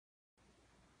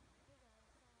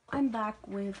I'm back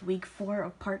with week 4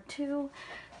 of part 2.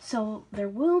 So there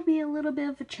will be a little bit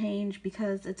of a change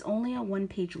because it's only a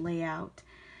one-page layout.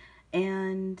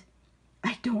 And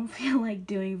I don't feel like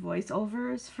doing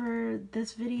voiceovers for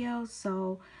this video,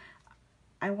 so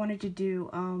I wanted to do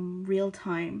real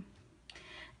time.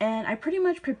 And I pretty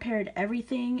much prepared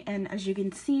everything, and as you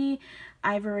can see,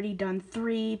 I've already done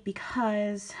 3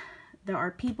 because there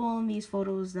are people in these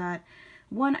photos that,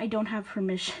 one, I don't have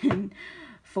permission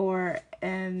for,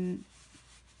 and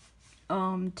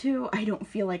 2, I don't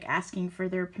feel like asking for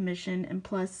their permission, and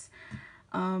plus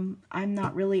I'm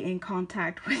not really in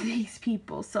contact with these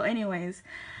people. So anyways,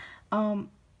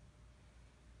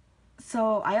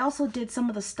 so I also did some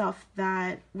of the stuff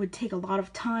that would take a lot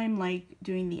of time, like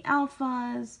doing the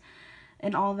alphas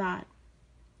and all that.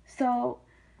 So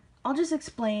I'll just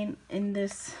explain. In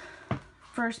this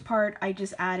first part, I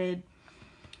just added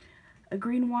a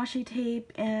green washi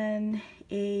tape and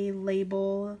a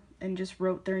label and just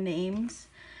wrote their names.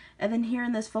 And then here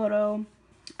in this photo,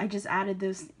 I just added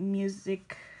this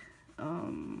music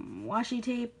washi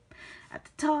tape at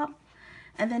the top.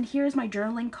 And then here's my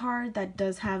journaling card that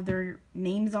does have their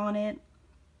names on it.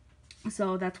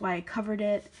 So that's why I covered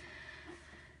it.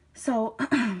 So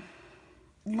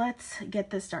let's get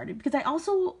this started. Because I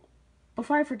also,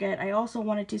 before I forget, I also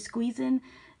wanted to squeeze in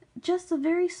just a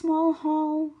very small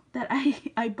haul that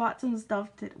I bought some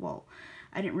stuff to, well,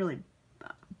 I didn't really,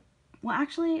 well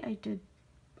actually I did,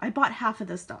 I bought half of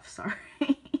the stuff, sorry.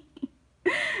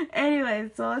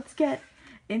 Anyway, so let's get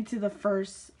into the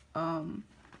first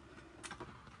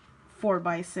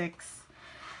 4x6.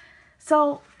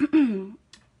 So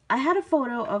I had a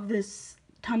photo of this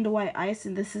Tanduay Ice,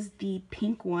 and this is the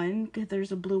pink one because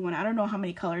there's a blue one. I don't know how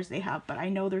many colors they have, but I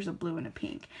know there's a blue and a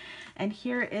pink. And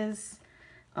here is,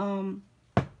 because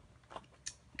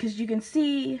you can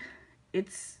see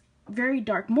it's very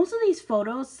dark. Most of these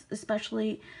photos,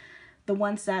 especially the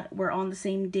ones that were on the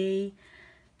same day,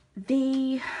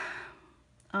 they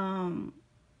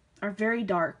are very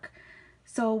dark.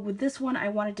 So with this one, I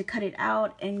wanted to cut it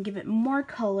out and give it more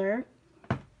color.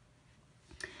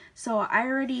 So I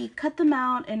already cut them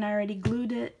out and I already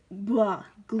glued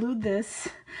this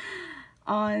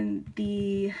on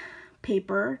the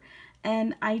paper.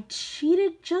 And I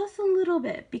cheated just a little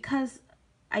bit because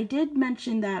I did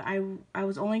mention that I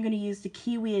was only going to use the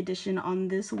Kiwi edition on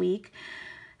this week.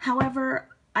 However,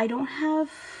 I don't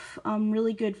have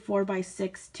really good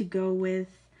 4x6 to go with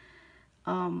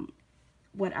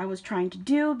what I was trying to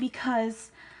do,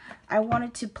 because I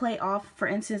wanted to play off, for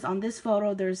instance, on this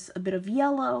photo there's a bit of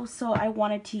yellow, so I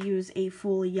wanted to use a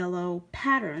full yellow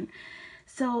pattern.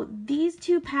 So these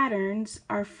two patterns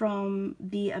are from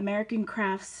the American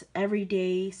Crafts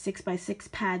Everyday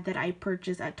 6x6 pad that I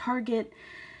purchased at Target,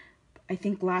 I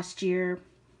think last year.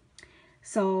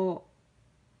 So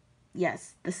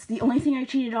yes, this is the only thing I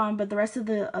cheated on, but the rest of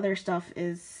the other stuff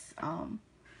is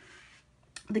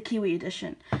the Kiwi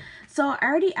edition. So I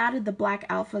already added the black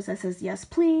alphas that says yes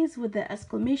please with the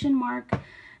exclamation mark,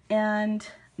 and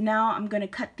now I'm going to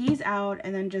cut these out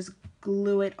and then just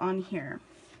glue it on here.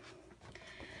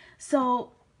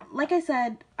 So like I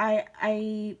said,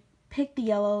 I picked the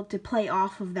yellow to play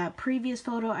off of that previous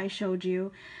photo I showed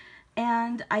you,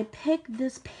 and I picked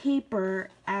this paper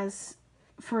as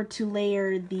to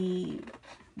layer the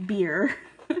beer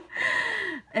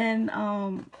and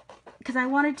because I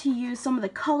wanted to use some of the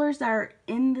colors that are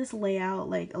in this layout,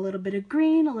 like a little bit of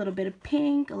green, a little bit of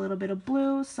pink, a little bit of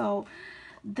blue. So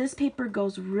this paper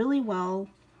goes really well.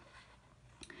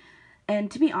 And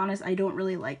to be honest, I don't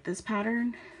really like this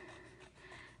pattern.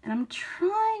 And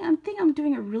I think I'm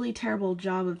doing a really terrible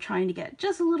job of trying to get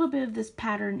just a little bit of this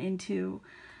pattern into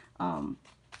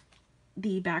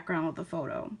the background of the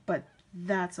photo, but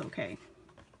that's okay.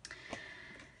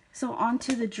 So on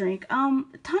to the drink.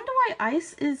 Tanduay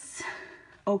Ice is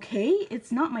okay.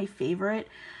 It's not my favorite.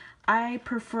 I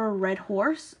prefer Red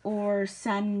Horse or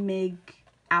San Mig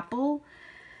Apple.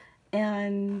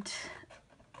 And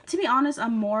to be honest,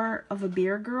 I'm more of a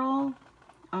beer girl.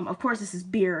 Of course, this is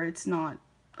beer. It's not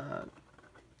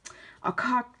a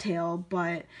cocktail,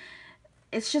 but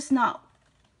it's just not.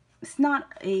 It's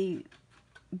not a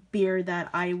beer that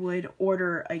I would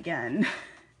order again.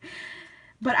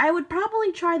 But I would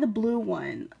probably try the blue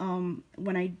one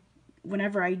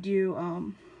whenever I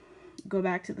do go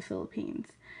back to the Philippines.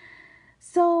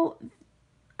 So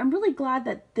I'm really glad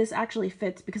that this actually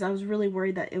fits, because I was really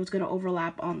worried that it was going to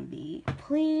overlap on the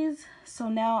please. So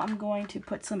now I'm going to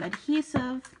put some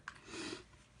adhesive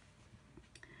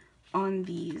on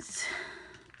these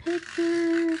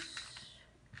pictures.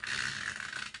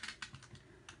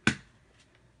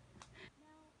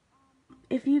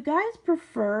 if you guys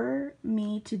prefer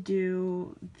me to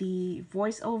do the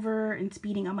voiceover and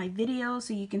speeding up my video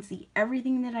so you can see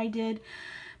everything that I did,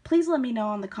 please let me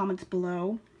know in the comments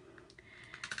below.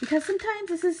 Because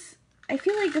sometimes I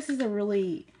feel like this is a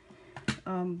really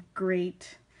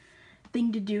great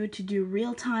thing to do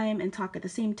real time and talk at the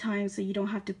same time, so you don't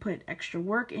have to put extra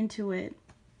work into it.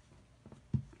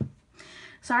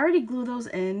 So I already glued those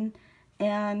in,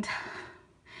 and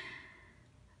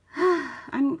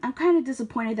I'm kind of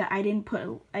disappointed that I didn't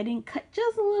cut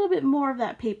just a little bit more of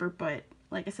that paper, but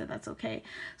like I said, that's okay.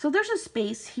 So there's a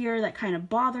space here that kind of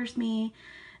bothers me,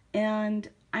 and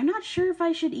I'm not sure if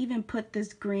I should even put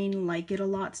this green "like it a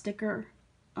lot" sticker.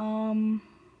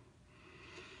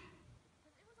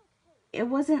 It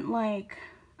wasn't like,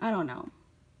 I don't know.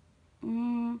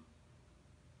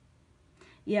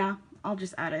 Yeah, I'll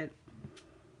just add it.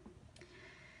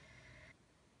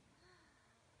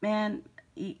 Man,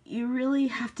 you really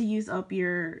have to use up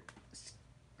your,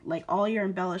 like, all your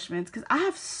embellishments, because I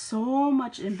have so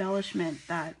much embellishment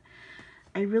that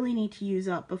I really need to use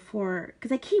up before,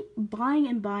 because I keep buying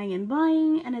and buying and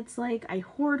buying, and it's like I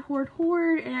hoard,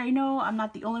 and I know I'm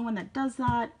not the only one that does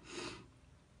that,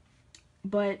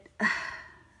 but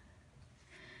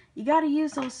you gotta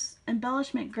use those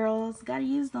embellishment, girls. Gotta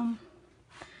use them.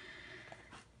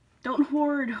 Don't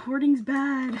hoard. Hoarding's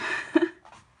bad.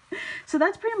 So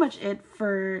that's pretty much it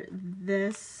for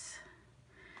this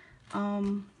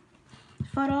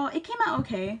photo. It came out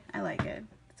okay. I like it.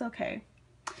 It's okay.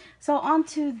 So on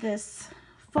to this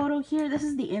photo here. This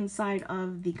is the inside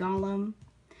of the golem,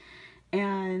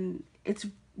 and it's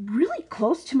really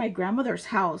close to my grandmother's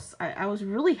house. I was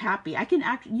really happy.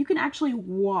 You can actually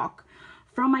walk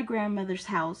from my grandmother's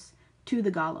house to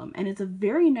the golem, and it's a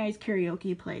very nice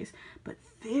karaoke place, but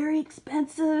very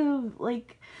expensive.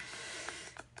 Like,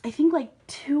 I think like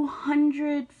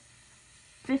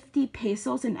 250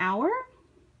 pesos an hour.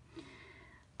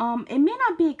 It may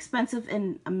not be expensive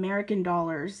in American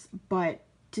dollars, but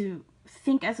to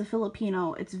think as a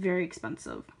Filipino, it's very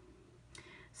expensive.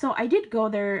 So I did go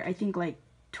there, I think, like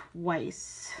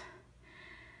twice.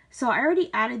 So I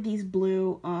already added these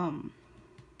blue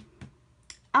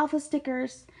alpha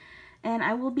stickers, and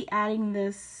I will be adding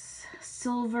this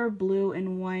silver, blue,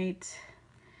 and white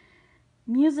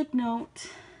music note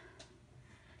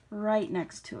right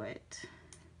next to it.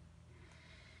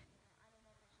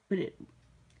 But it,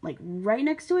 like, right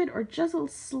next to it or just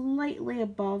slightly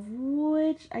above,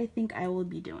 which I think I will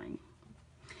be doing.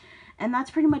 And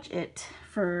that's pretty much it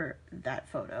for that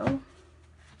photo.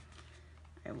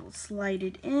 I will slide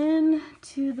it in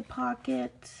to the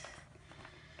pocket.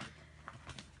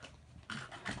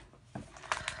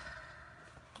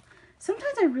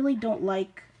 Sometimes I really don't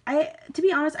like, to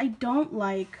be honest, I don't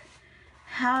like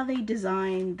how they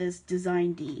design this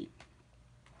design D.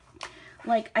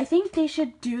 Like, I think they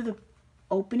should do the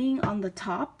opening on the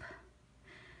top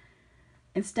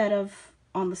instead of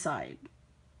on the side.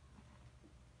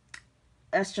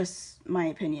 That's just my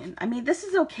opinion. I mean, this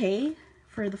is okay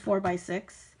for the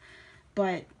 4x6,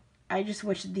 but I just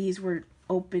wish these were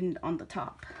opened on the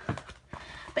top.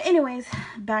 But anyways,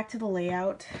 back to the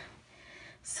layout.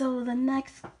 So the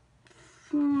next,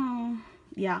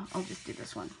 yeah, I'll just do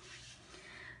this one.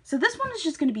 So this one is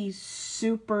just going to be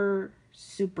super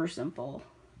simple.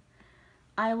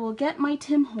 I will get my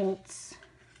Tim Holtz.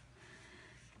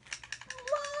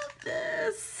 Love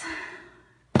this.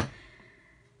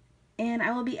 And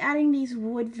I will be adding these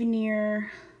wood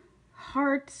veneer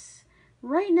hearts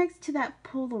right next to that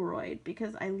Polaroid,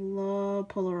 because I love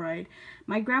Polaroid.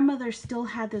 My grandmother still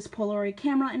had this Polaroid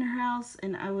camera in her house,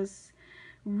 and I was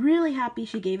really happy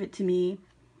she gave it to me.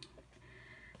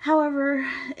 However,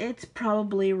 it's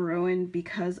probably ruined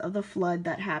because of the flood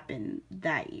that happened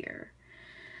that year.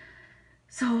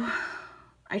 So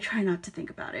I try not to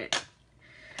think about it.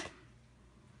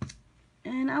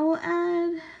 And I will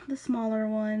add the smaller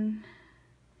one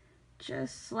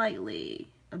just slightly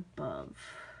above.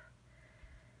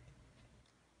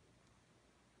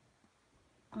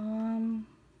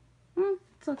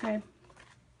 It's okay.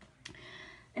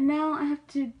 And now I have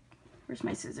to, where's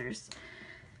my scissors?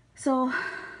 So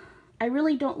I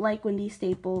really don't like when these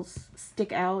staples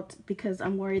stick out, because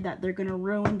I'm worried that they're gonna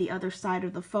ruin the other side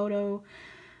of the photo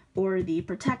or the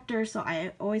protector, so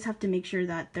I always have to make sure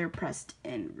that they're pressed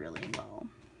in really well.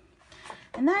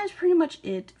 And that is pretty much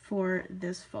it for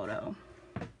this photo.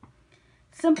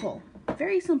 Simple,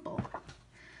 very simple.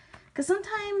 Because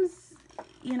sometimes,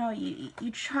 you know,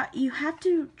 you have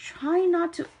to try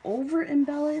not to over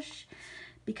embellish,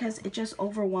 because it just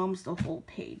overwhelms the whole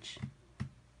page.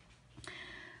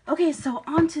 Okay, so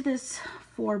on to this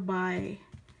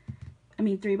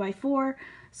 3x4.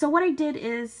 So what I did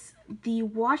is the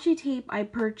washi tape I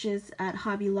purchased at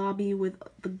Hobby Lobby with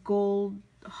the gold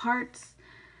hearts,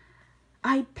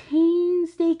 I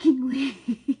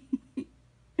painstakingly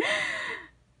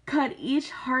cut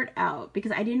each heart out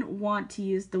because I didn't want to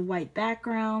use the white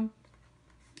background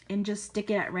and just stick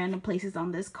it at random places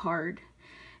on this card.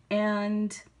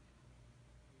 And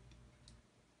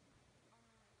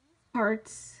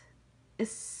hearts is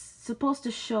supposed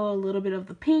to show a little bit of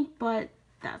the pink, but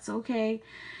that's okay.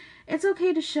 It's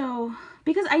okay to show,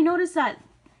 because I noticed that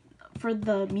for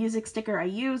the music sticker I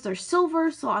used, they're silver,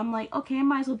 so I'm like, okay, I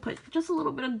might as well put just a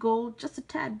little bit of gold, just a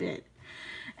tad bit.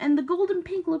 And the gold and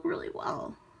pink look really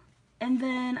well. And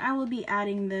then I will be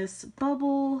adding this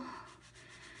bubble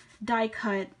die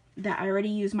cut that I already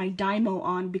used my Dymo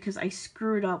on because I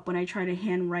screwed up when I tried to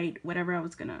handwrite whatever I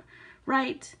was gonna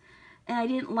write. And I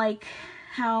didn't like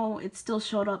how it still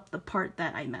showed up the part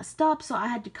that I messed up, so I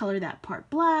had to color that part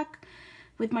black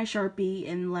with my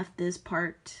Sharpie and left this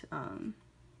part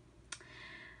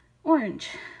orange.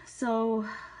 So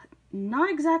not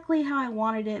exactly how I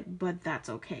wanted it, but that's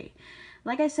okay.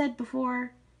 Like I said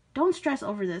before, don't stress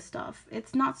over this stuff.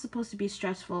 It's not supposed to be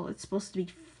stressful. It's supposed to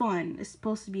be fun. It's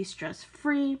supposed to be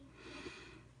stress-free,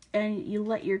 and you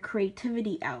let your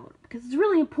creativity out, because it's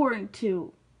really important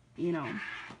to, you know,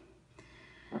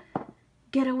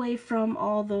 get away from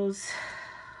all those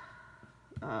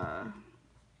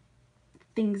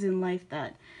things in life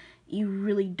that you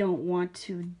really don't want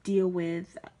to deal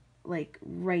with, like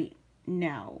right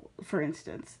now, for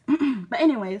instance. But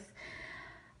anyways,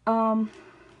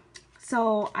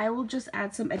 so I will just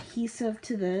add some adhesive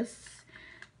to this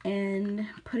and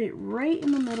put it right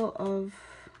in the middle of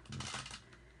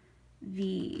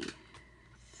the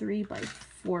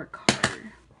 3x4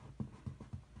 card.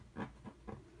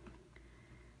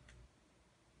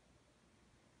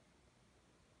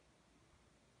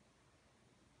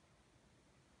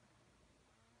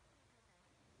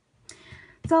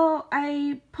 So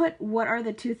I put what are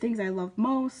the two things I love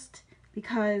most,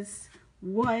 because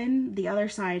one, the other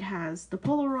side has the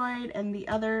Polaroid, and the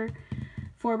other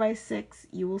 4x6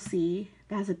 you will see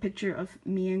that has a picture of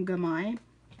me and Gamai.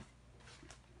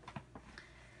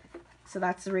 So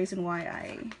that's the reason why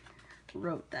I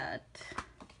wrote that.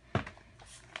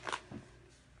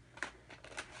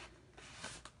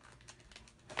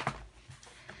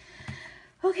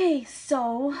 Okay,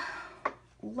 so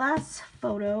last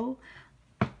photo,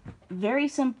 very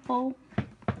simple.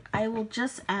 I will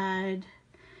just add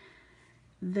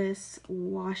this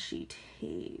washi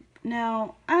tape.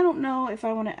 Now, I don't know if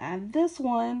I want to add this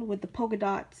one with the polka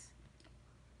dots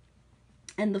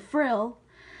and the frill,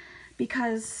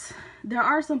 because there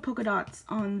are some polka dots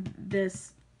on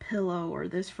this pillow or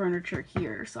this furniture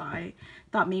here, so I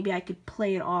thought maybe I could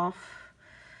play it off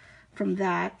from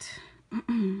that.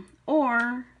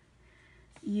 Or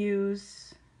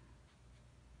use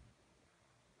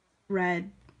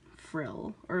red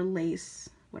frill or lace,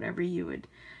 whatever you would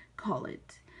call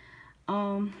it.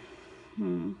 I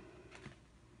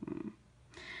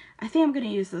think I'm gonna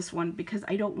use this one because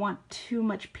I don't want too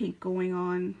much pink going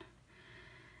on,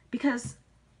 because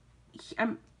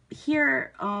I'm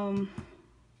here,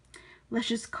 let's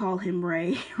just call him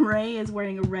Ray. Ray is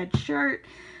wearing a red shirt,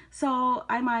 so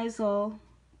I might as well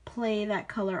play that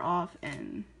color off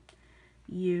and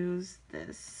use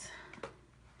this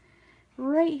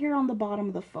right here on the bottom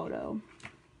of the photo.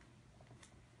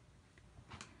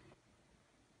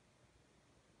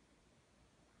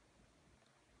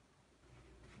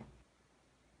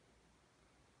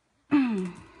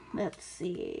 Let's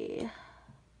see.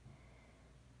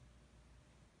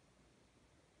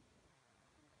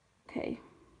 Okay.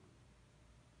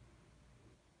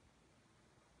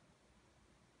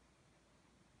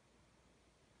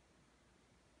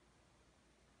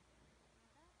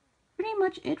 Pretty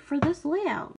much it for this layout.